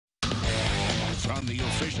on the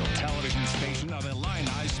official television station of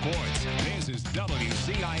Illini Sports. This is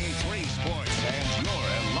WCIA 3 Sports and your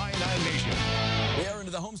Illini Nation. We are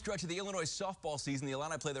into the home stretch of the Illinois softball season. The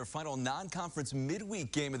Illini play their final non-conference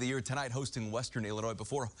midweek game of the year tonight, hosting Western Illinois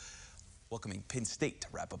before welcoming Penn State to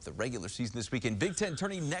wrap up the regular season this weekend. Big Ten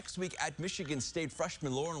turning next week at Michigan State.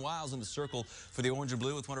 Freshman Lauren Wiles in the circle for the Orange and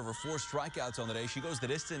Blue with one of her 4 strikeouts on the day. She goes the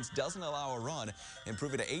distance, doesn't allow a run,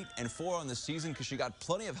 improving to 8-4 on the season because she got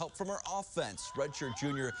plenty of help from her offense. Redshirt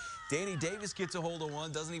junior Danny Davis gets a hold of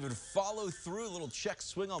one, doesn't even follow through. A little check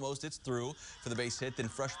swing almost. It's through for the base hit. Then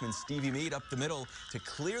freshman Stevie Mead up the middle to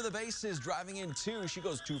clear the bases, driving in 2. She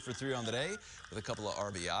goes 2 for 3 on the day with a couple of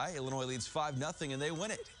RBI. Illinois leads 5-0, and they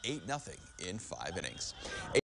win it 8-0 in 5 innings.